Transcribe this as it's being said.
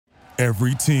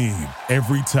Every team,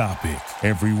 every topic,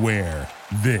 everywhere.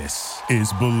 This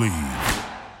is Believe.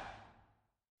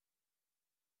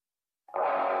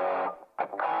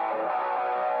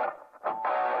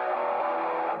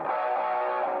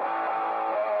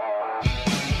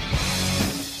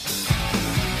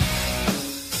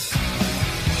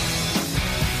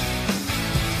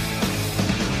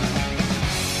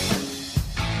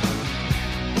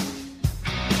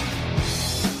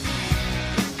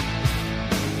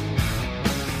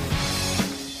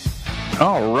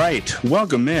 All right,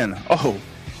 welcome in. Oh,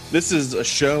 this is a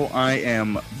show I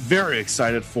am very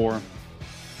excited for.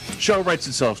 Show writes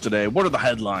itself today. What are the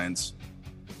headlines?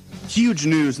 Huge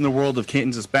news in the world of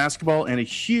Kansas basketball and a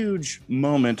huge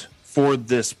moment for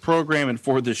this program and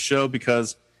for this show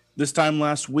because this time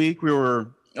last week we were,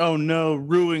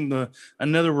 ruining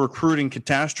another recruiting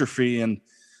catastrophe.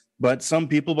 But some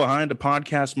people behind a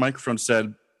podcast microphone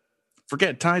said,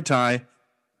 forget Ty.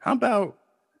 How about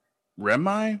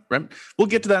Remy? We'll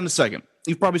get to that in a second.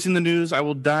 You've probably seen the news. I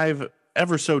will dive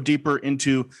ever so deeper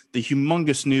into the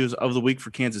humongous news of the week for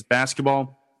Kansas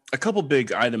basketball. A couple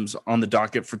big items on the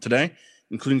docket for today,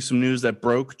 including some news that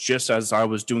broke just as I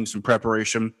was doing some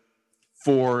preparation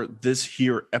for this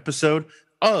here episode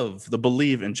of the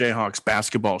Believe in Jayhawks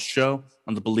basketball show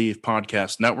on the Believe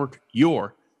Podcast Network,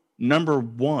 your number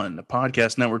one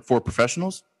podcast network for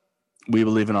professionals. We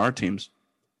believe in our teams.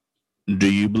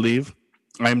 Do you believe?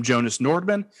 I'm Jonas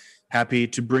Nordman, happy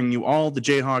to bring you all the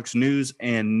Jayhawks news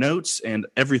and notes and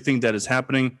everything that is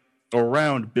happening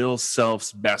around Bill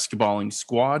Self's basketballing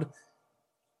squad.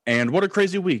 And what a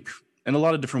crazy week in a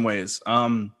lot of different ways.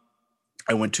 I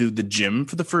went to the gym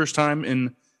for the first time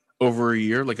in over a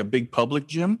year, like a big public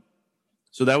gym.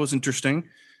 So that was interesting.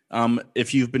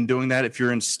 If you've been doing that, if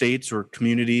you're in states or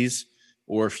communities,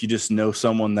 or if you just know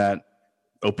someone that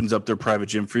opens up their private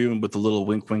gym for you and with a little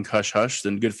wink, wink, hush, hush,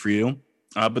 then good for you.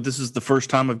 But this is the first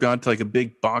time I've gone to like a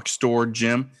big box store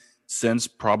gym since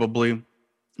probably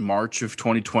March of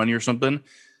 2020 or something.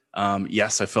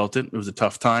 Yes, I felt it. It was a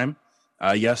tough time.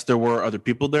 Yes, there were other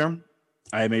people there.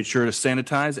 I made sure to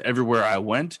sanitize everywhere I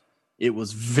went. It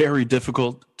was very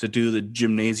difficult to do the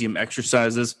gymnasium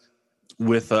exercises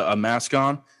with a mask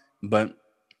on, but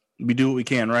we do what we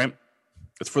can, right?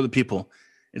 It's for the people.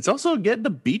 It's also getting to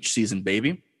beach season,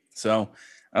 baby. So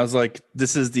I was like,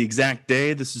 this is the exact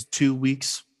day. This is 2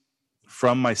 weeks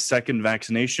from my second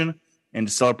vaccination. And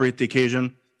to celebrate the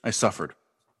occasion, I suffered.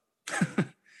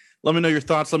 Let me know your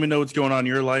thoughts. Let me know what's going on in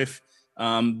your life.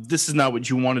 This is not what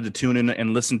you wanted to tune in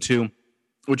and listen to.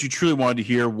 What you truly wanted to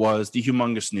hear was the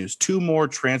humongous news. 2 more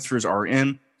transfers are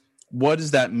in. What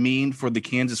does that mean for the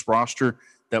Kansas roster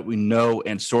that we know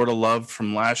and sort of loved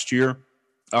from last year?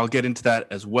 I'll get into that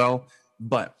as well.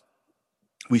 But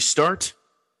we start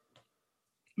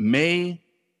May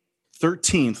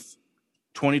 13th,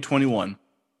 2021,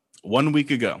 1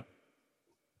 week ago.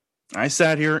 I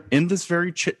sat here in this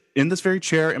very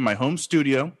chair in my home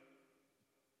studio.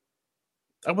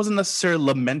 I wasn't necessarily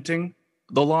lamenting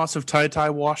the loss of Ty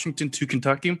Washington to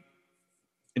Kentucky.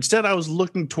 Instead, I was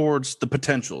looking towards the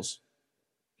potentials.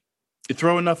 You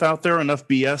throw enough out there, enough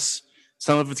BS,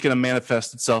 some of it's going to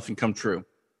manifest itself and come true.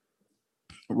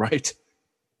 Right?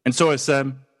 And so I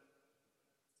said,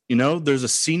 there's a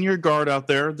senior guard out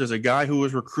there. There's a guy who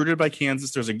was recruited by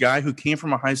Kansas. There's a guy who came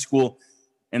from a high school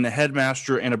and a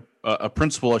headmaster and a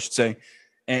principal, I should say,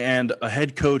 and a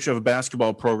head coach of a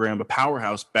basketball program, a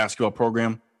powerhouse basketball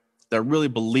program that really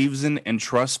believes in and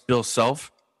trusts Bill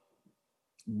Self.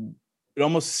 It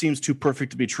almost seems too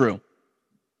perfect to be true.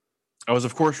 I was,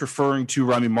 of course, referring to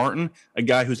Remy Martin, a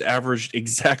guy who's averaged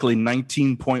exactly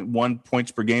 19.1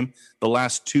 points per game the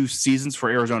last 2 seasons for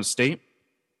Arizona State.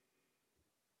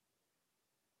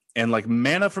 And like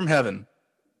manna from heaven,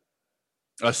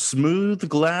 a smooth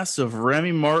glass of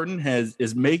Remy Martin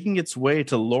is making its way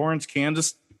to Lawrence,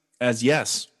 Kansas, as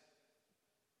yes.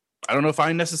 I don't know if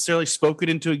I necessarily spoke it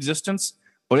into existence,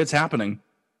 but it's happening.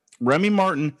 Remy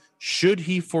Martin, should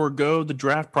he forego the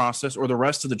draft process or the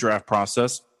rest of the draft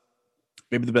process,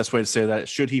 maybe the best way to say that,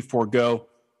 should he forego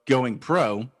going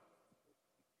pro,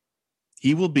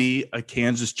 he will be a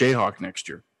Kansas Jayhawk next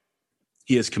year.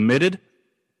 He is committed.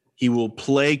 He will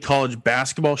play college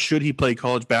basketball, should he play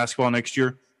college basketball next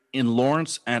year, in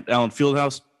Lawrence at Allen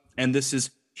Fieldhouse, and this is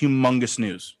humongous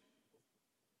news.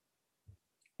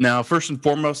 Now, first and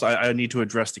foremost, I need to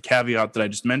address the caveat that I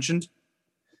just mentioned.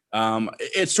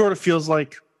 It sort of feels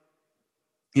like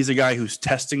he's a guy who's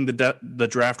testing the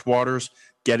draft waters,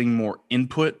 getting more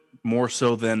input, more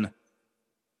so than,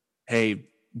 hey,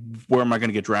 where am I going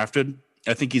to get drafted?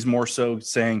 I think he's more so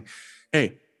saying,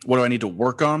 hey, what do I need to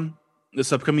work on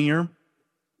this upcoming year?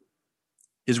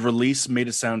 His release made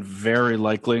it sound very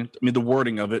likely. I mean, the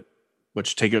wording of it,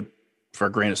 which take it for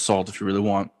a grain of salt if you really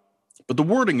want, but the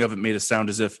wording of it made it sound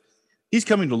as if he's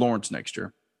coming to Lawrence next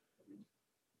year.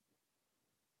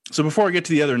 So before I get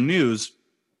to the other news,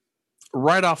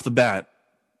 right off the bat,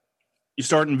 you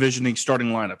start envisioning starting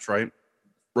lineups, right?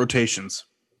 Rotations.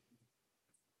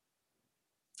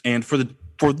 And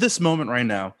for this moment right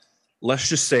now, let's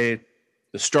just say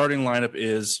the starting lineup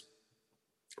is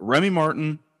Remy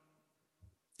Martin,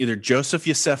 either Joseph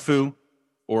Yesufu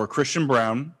or Christian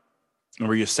Brown.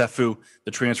 Remember Yesufu,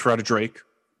 the transfer out of Drake.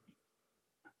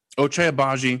 Ochai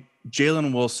Agbaji,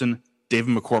 Jalen Wilson,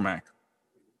 David McCormack.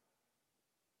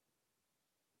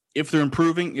 If they're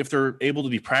improving, if they're able to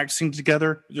be practicing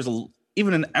together, there's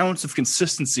even an ounce of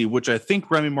consistency, which I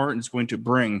think Remy Martin is going to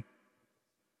bring.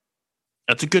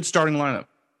 That's a good starting lineup.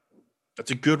 That's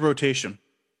a good rotation.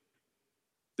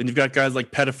 Then you've got guys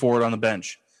like Pettiford on the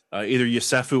bench, either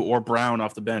Yesufu or Brown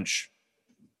off the bench.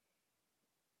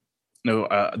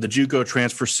 The JUCO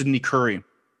transfer, Sidney Curry.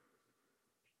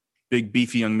 Big,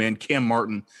 beefy young man. Cam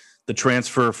Martin, the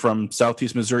transfer from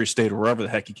Southeast Missouri State or wherever the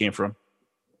heck he came from.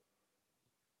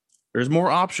 There's more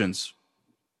options.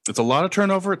 It's a lot of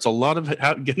turnover. It's a lot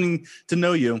of getting to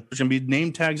know you. There's going to be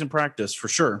name tags in practice for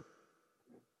sure.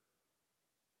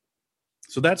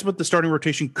 So that's what the starting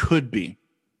rotation could be.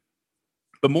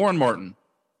 But more on Martin.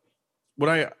 What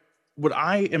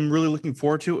I am really looking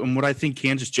forward to, and what I think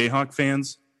Kansas Jayhawk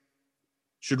fans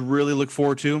should really look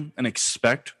forward to and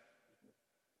expect,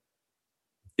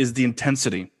 is the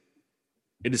intensity.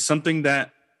 It is something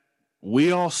that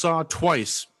we all saw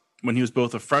twice when he was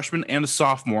both a freshman and a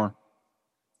sophomore,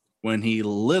 when he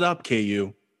lit up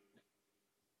KU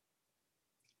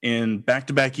in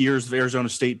back-to-back years of Arizona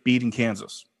State beating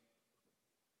Kansas.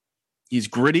 He's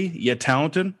gritty, yet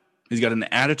talented. He's got an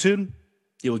attitude.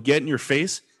 He will get in your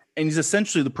face, and he's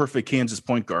essentially the perfect Kansas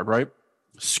point guard, right?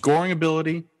 Scoring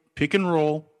ability, pick and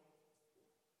roll,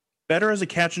 better as a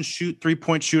catch-and-shoot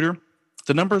three-point shooter.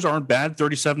 The numbers aren't bad,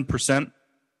 37%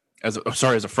 as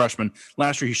a freshman.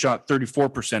 Last year, he shot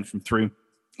 34% from three.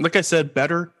 Like I said,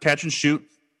 better catch and shoot,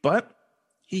 but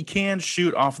he can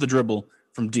shoot off the dribble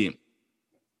from deep.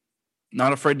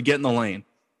 Not afraid to get in the lane.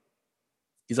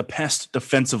 He's a pest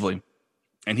defensively,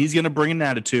 and he's going to bring an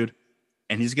attitude,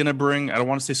 and he's going to bring, I don't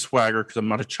want to say swagger because I'm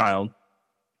not a child,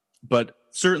 but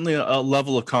certainly a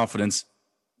level of confidence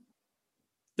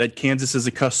that Kansas is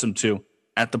accustomed to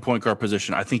at the point guard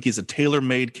position. I think he's a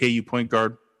tailor-made KU point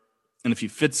guard. And if he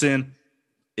fits in,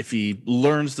 if he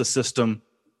learns the system,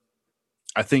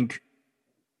 I think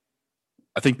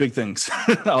big things.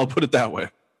 I'll put it that way.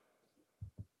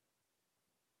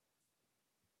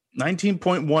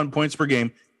 19.1 points per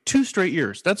game, 2 straight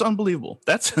years. That's unbelievable.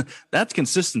 That's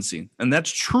consistency. And that's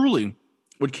truly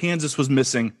what Kansas was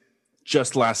missing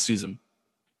just last season.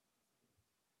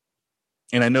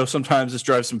 And I know sometimes this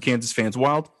drives some Kansas fans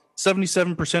wild.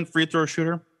 77% free throw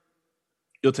shooter.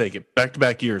 You'll take it.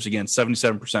 Back-to-back years, again,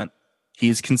 77%.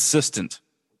 He's consistent.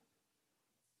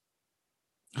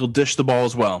 He'll dish the ball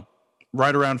as well.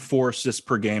 Right around 4 assists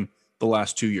per game the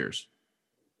last 2 years.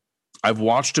 I've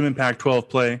watched him in Pac-12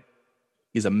 play.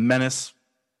 He's a menace.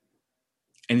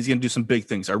 And he's going to do some big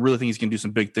things. I really think he's going to do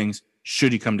some big things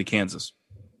should he come to Kansas,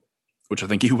 which I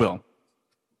think he will.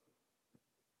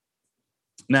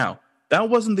 Now, that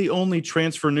wasn't the only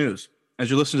transfer news. As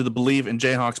you listen to the Believe in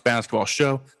Jayhawks basketball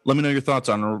show, let me know your thoughts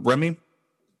on Remy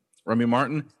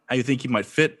Martin, how you think he might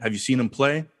fit. Have you seen him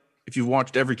play? If you've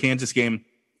watched every Kansas game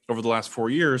over the last 4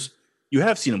 years, you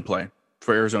have seen him play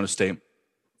for Arizona State.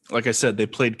 Like I said, they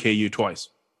played KU twice.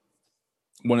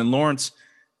 One in Lawrence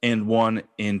and one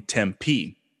in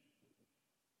Tempe.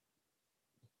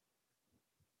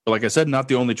 But like I said, not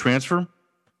the only transfer.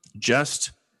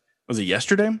 Was it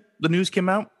yesterday the news came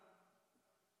out?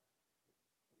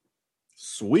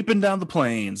 Sweeping down the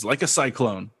plains like a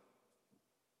cyclone.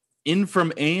 In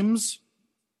from Ames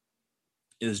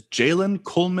is Jalen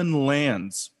Coleman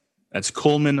Lands. That's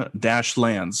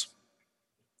Coleman-Lands.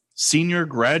 Senior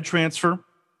grad transfer.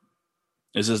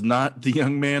 This is not the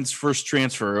young man's first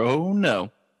transfer. Oh,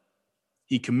 no.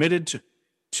 He committed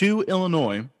to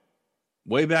Illinois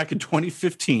way back in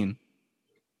 2015.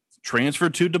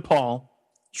 Transferred to DePaul.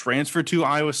 Transferred to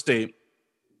Iowa State.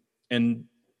 And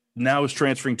now is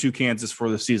transferring to Kansas for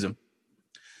the season.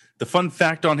 The fun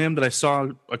fact on him that I saw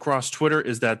across Twitter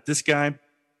is that this guy,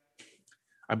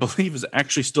 I believe, is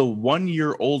actually still 1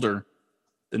 year older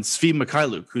than Svi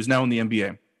Mikhailuk, who's now in the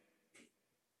NBA.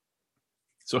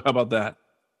 So how about that?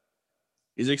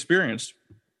 He's experienced.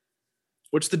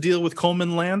 What's the deal with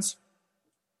Coleman Lands?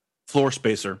 Floor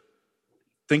spacer.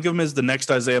 Think of him as the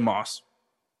next Isaiah Moss.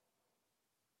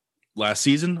 Last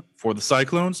season for the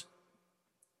Cyclones,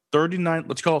 39,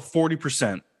 let's call it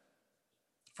 40%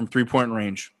 from three-point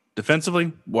range.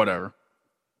 Defensively, whatever.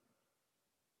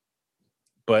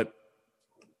 But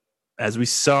as we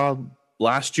saw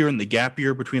last year in the gap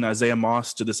year between Isaiah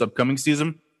Moss to this upcoming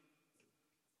season,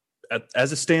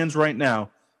 as it stands right now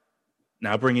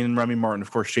bringing in Remy Martin, of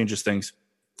course, changes things.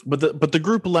 But the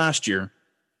group last year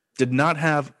did not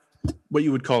have what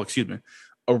you would call,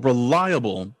 a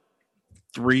reliable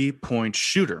three-point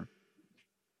shooter.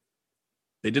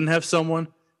 They didn't have someone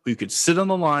who you could sit on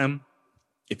the line.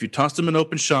 If you tossed him an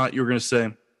open shot, you were going to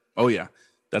say, oh, yeah,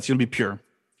 that's going to be pure.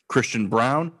 Christian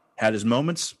Braun had his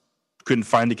moments, couldn't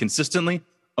find it consistently.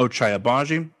 Ochai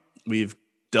Agbaji, we've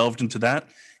delved into that.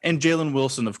 And Jalen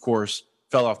Wilson, of course,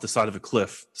 fell off the side of a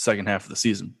cliff the second half of the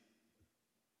season.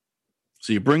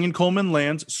 So you bring in Coleman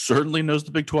Lands, certainly knows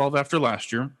the Big 12 after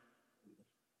last year.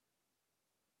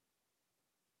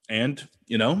 And,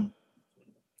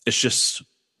 it's just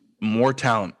more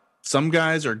talent. Some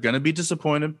guys are going to be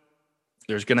disappointed.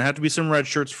 There's going to have to be some red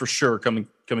shirts for sure coming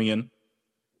in.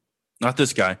 Not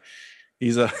this guy.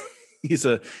 He's a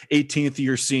 18th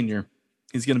year senior.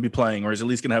 He's going to be playing, or he's at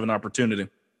least going to have an opportunity.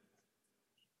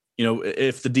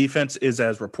 If the defense is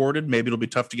as reported, maybe it'll be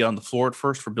tough to get on the floor at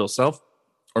first for Bill Self,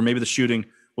 or maybe the shooting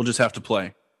will just have to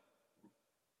play.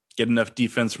 Get enough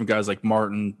defense from guys like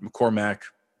Martin, McCormack,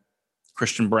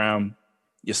 Christian Braun,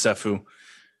 Yesufu.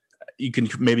 You can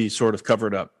maybe sort of cover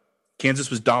it up.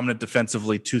 Kansas was dominant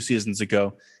defensively 2 seasons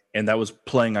ago, and that was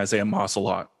playing Isaiah Moss a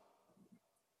lot.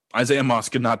 Isaiah Moss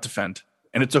could not defend,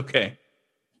 and it's okay.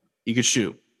 He could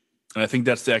shoot. And I think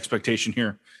that's the expectation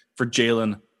here for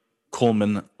Jalen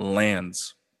Coleman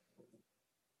Lands.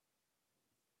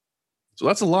 So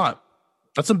that's a lot.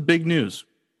 That's some big news.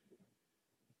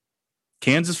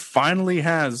 Kansas finally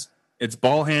has its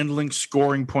ball handling,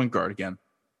 scoring point guard again,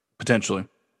 potentially.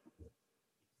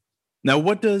 Now,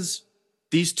 what does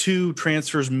these two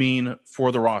transfers mean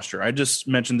for the roster? I just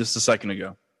mentioned this a second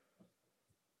ago.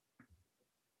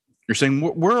 You're saying,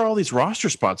 where are all these roster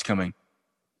spots coming?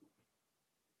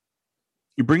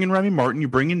 You bring in Remy Martin, you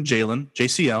bring in Jalen,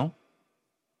 JCL,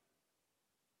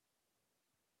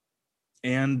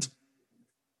 and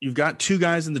you've got two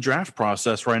guys in the draft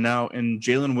process right now in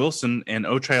Jalen Wilson and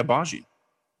Ochai Agbaji.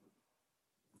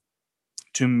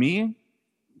 To me,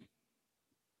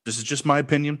 this is just my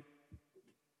opinion,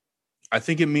 I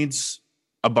think it means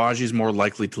Agbaji is more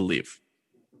likely to leave.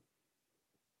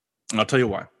 And I'll tell you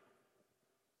why.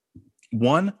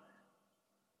 One,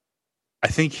 I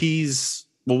think he's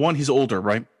older,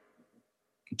 right?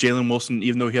 Jalen Wilson,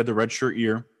 even though he had the redshirt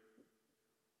year,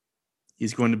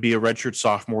 he's going to be a redshirt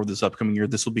sophomore this upcoming year.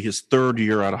 This will be his third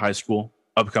year out of high school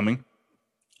upcoming.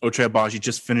 Ochai Agbaji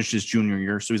just finished his junior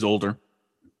year, so he's older.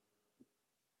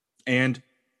 And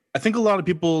I think a lot of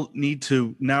people need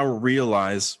to now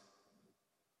realize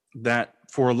that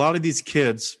for a lot of these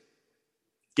kids,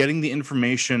 getting the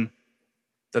information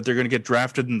that they're going to get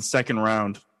drafted in the second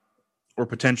round or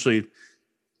potentially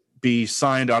be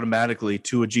signed automatically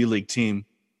to a G League team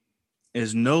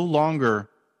is no longer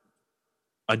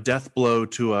a death blow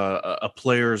to a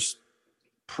player's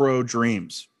pro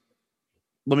dreams.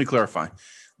 Let me clarify.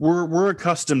 We're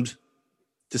accustomed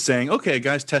to saying, okay,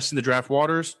 guys, testing the draft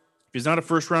waters. If he's not a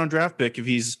first-round draft pick, if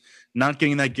he's not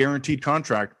getting that guaranteed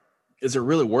contract, is it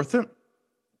really worth it?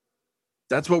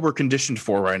 That's what we're conditioned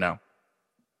for right now.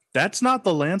 That's not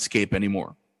the landscape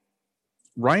anymore.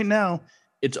 Right now,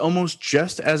 it's almost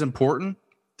just as important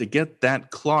to get that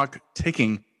clock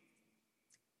ticking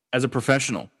as a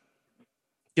professional.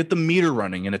 Get the meter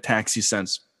running in a taxi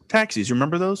sense. Taxis, you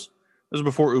remember those? Those were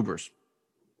before Ubers.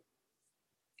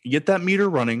 You get that meter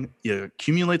running, you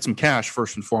accumulate some cash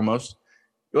first and foremost.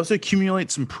 You also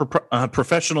accumulate some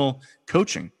professional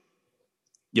coaching.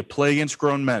 You play against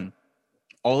grown men.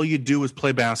 All you do is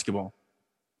play basketball.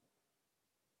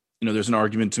 There's an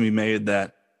argument to be made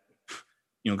that,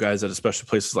 guys at especially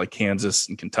places like Kansas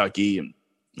and Kentucky and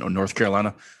North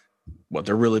Carolina,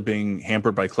 they're really being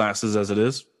hampered by classes as it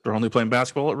is. They're only playing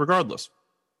basketball regardless.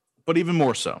 But even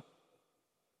more so.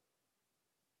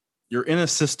 You're in a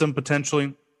system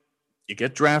potentially. You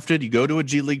get drafted. You go to a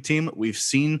G League team. We've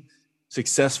seen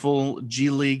successful G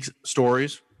League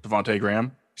stories. Devontae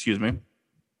Graham,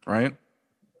 right?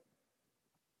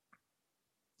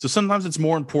 So sometimes it's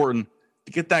more important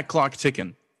to get that clock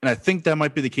ticking. And I think that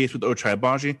might be the case with Ochai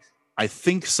Agbaji. I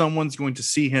think someone's going to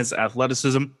see his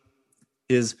athleticism,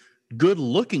 his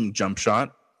good-looking jump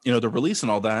shot, the release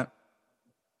and all that.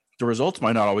 The results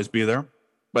might not always be there.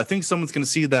 But I think someone's going to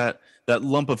see that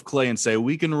lump of clay and say,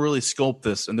 we can really sculpt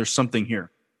this, and there's something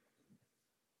here.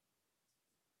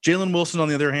 Jalen Wilson, on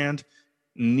the other hand,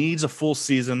 needs a full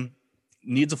season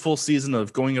needs a full season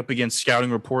of going up against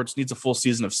scouting reports, needs a full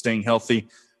season of staying healthy.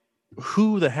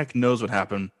 Who the heck knows what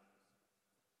happened?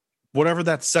 Whatever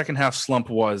that second half slump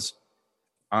was,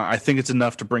 I think it's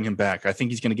enough to bring him back. I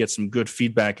think he's going to get some good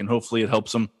feedback, and hopefully it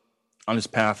helps him on his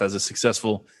path as a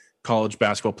successful college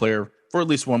basketball player for at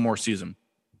least one more season.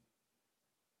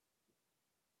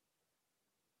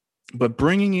 But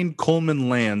bringing in Coleman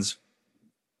Lands,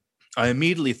 I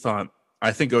immediately thought,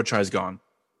 I think Ochai's gone.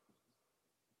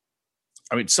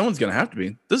 I mean, someone's going to have to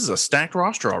be. This is a stacked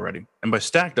roster already. And by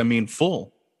stacked, I mean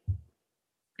full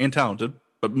and talented,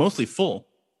 but mostly full.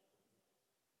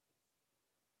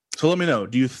 So let me know.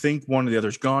 Do you think one or the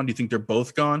other's gone? Do you think they're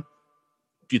both gone?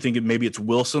 Do you think maybe it's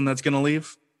Wilson that's going to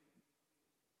leave?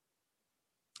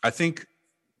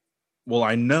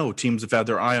 I know teams have had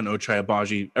their eye on Ochai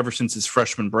Agbaji ever since his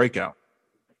freshman breakout.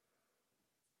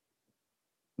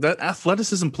 That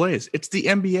athleticism plays. It's the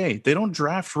NBA. They don't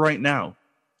draft right now.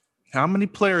 How many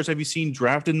players have you seen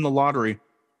drafted in the lottery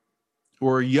who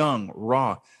are young,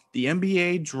 raw? The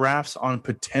NBA drafts on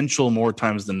potential more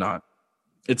times than not.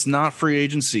 It's not free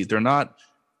agency. They're not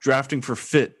drafting for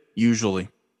fit usually.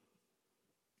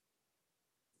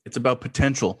 It's about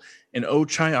potential. And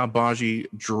Ochai Agbaji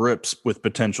drips with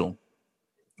potential.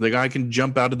 The guy can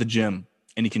jump out of the gym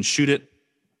and he can shoot it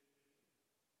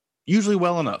usually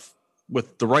well enough.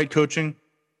 With the right coaching,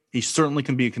 he certainly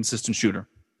can be a consistent shooter.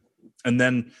 And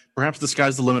then perhaps the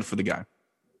sky's the limit for the guy.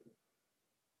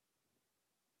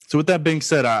 So with that being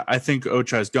said, I think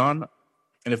Ochai's gone.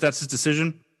 And if that's his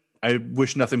decision, I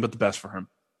wish nothing but the best for him.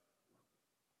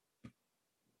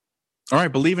 All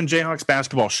right, Believe in Jayhawks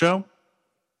basketball show.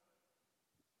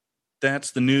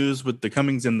 That's the news with the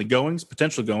comings and the goings,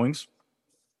 potential goings.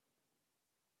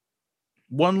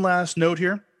 One last note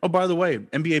here. Oh, by the way,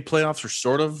 NBA playoffs are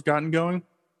sort of gotten going.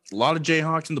 A lot of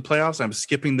Jayhawks in the playoffs. I'm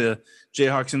skipping the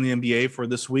Jayhawks in the NBA for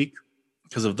this week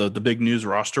because of the big news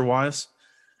roster-wise.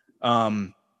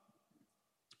 But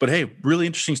hey, really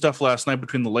interesting stuff last night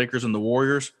between the Lakers and the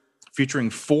Warriors, featuring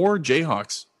 4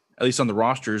 Jayhawks, at least on the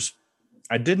rosters.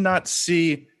 I don't think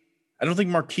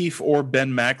Markieff or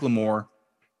Ben McLemore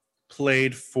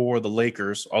played for the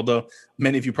Lakers, although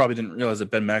many of you probably didn't realize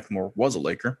that Ben McLemore was a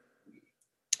Laker.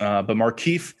 But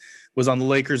Markieff was on the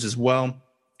Lakers as well.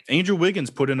 Andrew Wiggins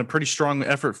put in a pretty strong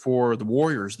effort for the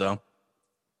Warriors, though.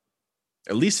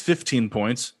 At least 15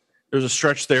 points. There's a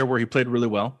stretch there where he played really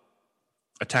well.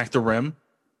 Attacked the rim.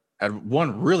 Had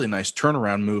one really nice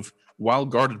turnaround move while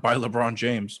guarded by LeBron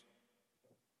James.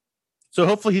 So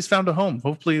hopefully he's found a home.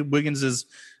 Hopefully Wiggins has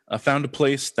found a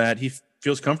place that he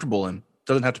feels comfortable in.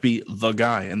 Doesn't have to be the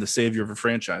guy and the savior of a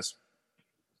franchise.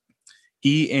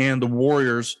 He and the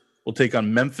Warriors will take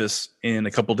on Memphis in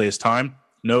a couple days' time.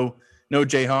 No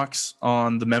Jayhawks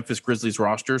on the Memphis Grizzlies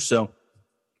roster, so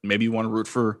maybe you want to root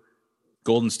for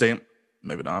Golden State.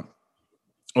 Maybe not.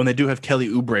 Oh, and they do have Kelly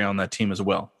Oubre on that team as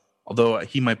well, although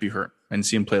he might be hurt. I didn't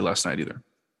see him play last night either.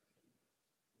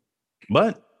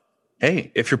 But,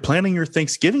 hey, if you're planning your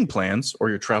Thanksgiving plans or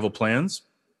your travel plans,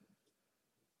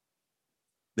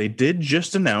 they did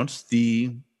just announce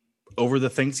over the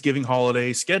Thanksgiving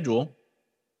holiday schedule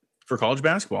for college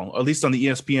basketball, at least on the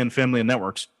ESPN family of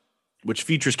networks, which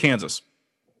features Kansas.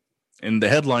 And the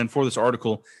headline for this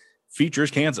article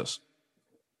features Kansas.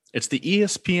 It's the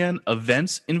ESPN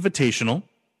Events Invitational.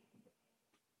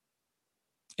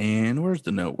 And where's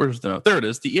the note? There it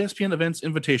is. The ESPN Events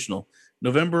Invitational,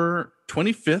 November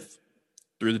 25th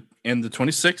through the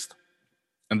 26th.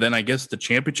 And then I guess the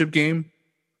championship game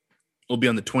will be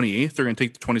on the 28th. They're going to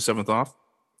take the 27th off.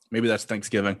 Maybe that's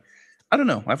Thanksgiving. I don't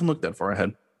know. I haven't looked that far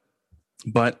ahead.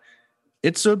 But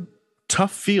it's a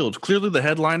tough field. Clearly the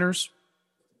headliners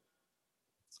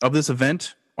of this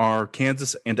event are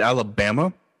Kansas and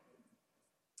Alabama.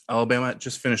 Alabama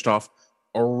just finished off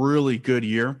a really good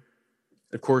year.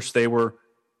 Of course, they were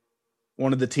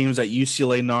one of the teams that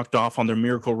UCLA knocked off on their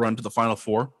miracle run to the Final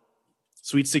Four.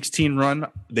 Sweet 16 run.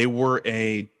 They were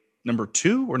a number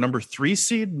 2 or number 3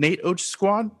 seed, Nate Oates'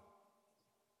 squad.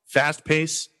 Fast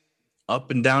pace,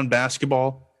 up and down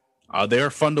basketball. They are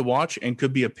fun to watch and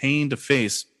could be a pain to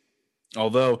face,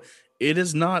 although it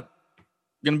is not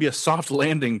going to be a soft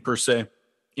landing per se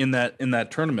in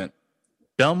that tournament.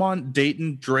 Belmont,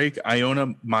 Dayton, Drake,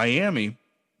 Iona, Miami,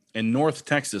 and North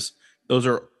Texas. Those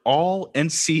are all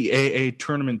NCAA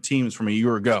tournament teams from a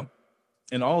year ago,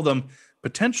 and all of them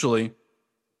potentially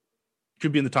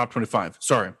could be in the top 25.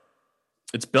 Sorry.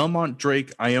 It's Belmont,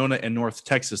 Drake, Iona, and North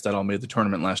Texas that all made the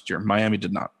tournament last year. Miami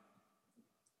did not.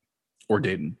 Or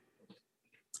Dayton.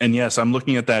 And yes, I'm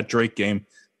looking at that Drake game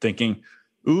thinking,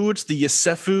 ooh, it's the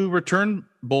Yesefu Return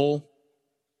Bowl.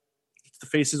 It's to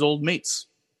face his old mates.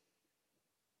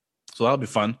 So that'll be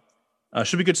fun.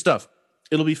 Should be good stuff.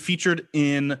 It'll be featured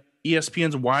in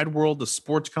ESPN's Wide World, the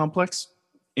Sports Complex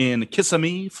in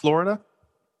Kissimmee, Florida.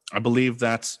 I believe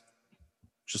that's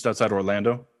just outside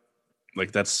Orlando.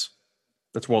 Like that's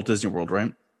Walt Disney World,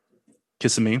 right?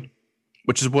 Kissimmee,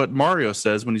 which is what Mario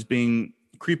says when he's being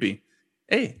creepy.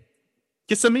 Hey,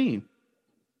 Kissimmee.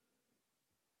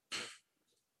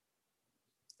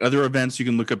 Other events you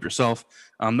can look up yourself.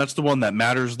 That's the one that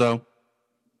matters, though.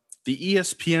 The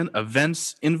ESPN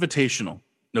Events Invitational,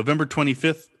 November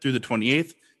 25th through the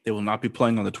 28th. They will not be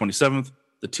playing on the 27th.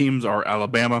 The teams are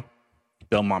Alabama,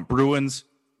 Belmont Bruins,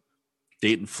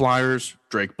 Dayton Flyers,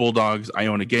 Drake Bulldogs,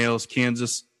 Iona Gales,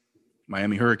 Kansas,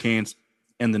 Miami Hurricanes,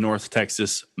 and the North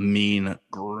Texas Mean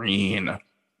Green.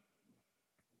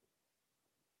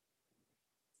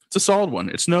 It's a solid one.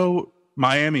 It's no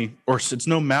Miami, or it's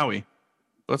no Maui.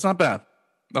 But it's not bad.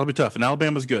 That'll be tough. And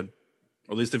Alabama's good.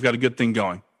 Or at least they've got a good thing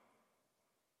going.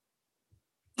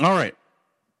 All right.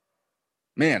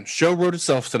 Man, show wrote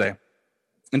itself today.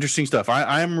 Interesting stuff.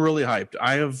 I am really hyped.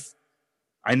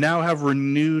 I now have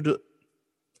renewed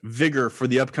vigor for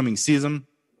the upcoming season.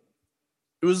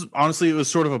 It was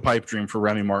sort of a pipe dream for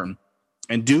Remy Martin.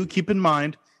 And do keep in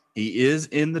mind, he is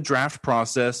in the draft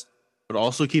process, but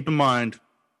also keep in mind,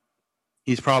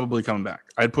 he's probably coming back.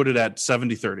 I'd put it at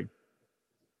 70-30.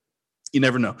 You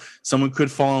never know. Someone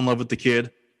could fall in love with the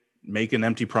kid, make an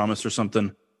empty promise or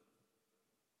something,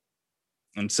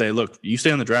 and say, look, you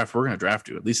stay on the draft, we're going to draft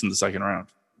you, at least in the second round.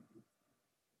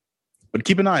 But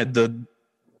keep an eye. The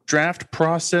draft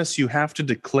process, you have to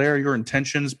declare your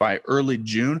intentions by early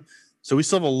June. So we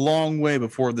still have a long way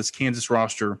before this Kansas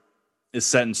roster is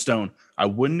set in stone. I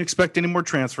wouldn't expect any more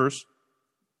transfers,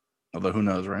 although who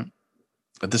knows, right?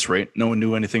 At this rate, no one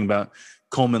knew anything about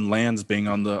Coleman Lands being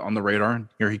on the radar, and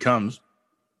here he comes.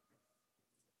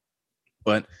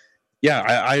 But yeah,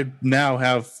 I now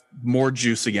have more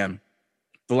juice again.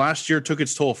 The last year took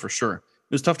its toll for sure.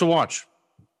 It was tough to watch.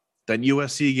 That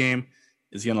USC game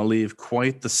is going to leave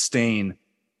quite the stain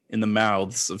in the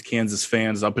mouths of Kansas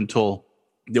fans up until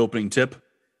the opening tip.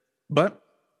 But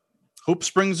hope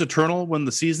springs eternal when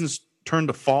the seasons turn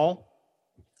to fall,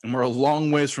 and we're a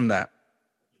long ways from that.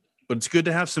 But it's good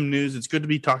to have some news. It's good to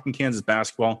be talking Kansas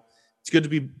basketball. It's good to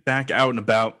be back out and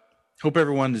about. Hope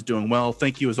everyone is doing well.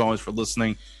 Thank you, as always, for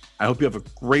listening. I hope you have a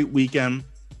great weekend.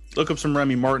 Look up some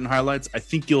Remy Martin highlights. I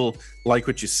think you'll like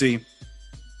what you see.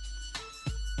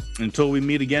 Until we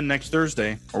meet again next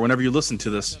Thursday, or whenever you listen to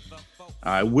this,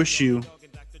 I wish you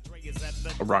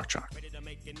a rock chalk.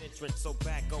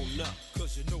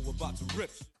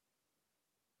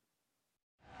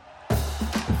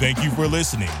 Thank you for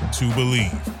listening to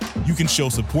Believe. You can show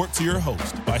support to your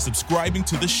host by subscribing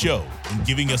to the show and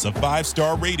giving us a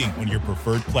 5-star rating on your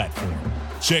preferred platform.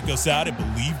 Check us out at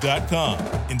Believe.com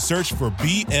and search for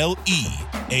BLEAV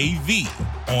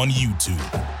on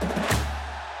YouTube.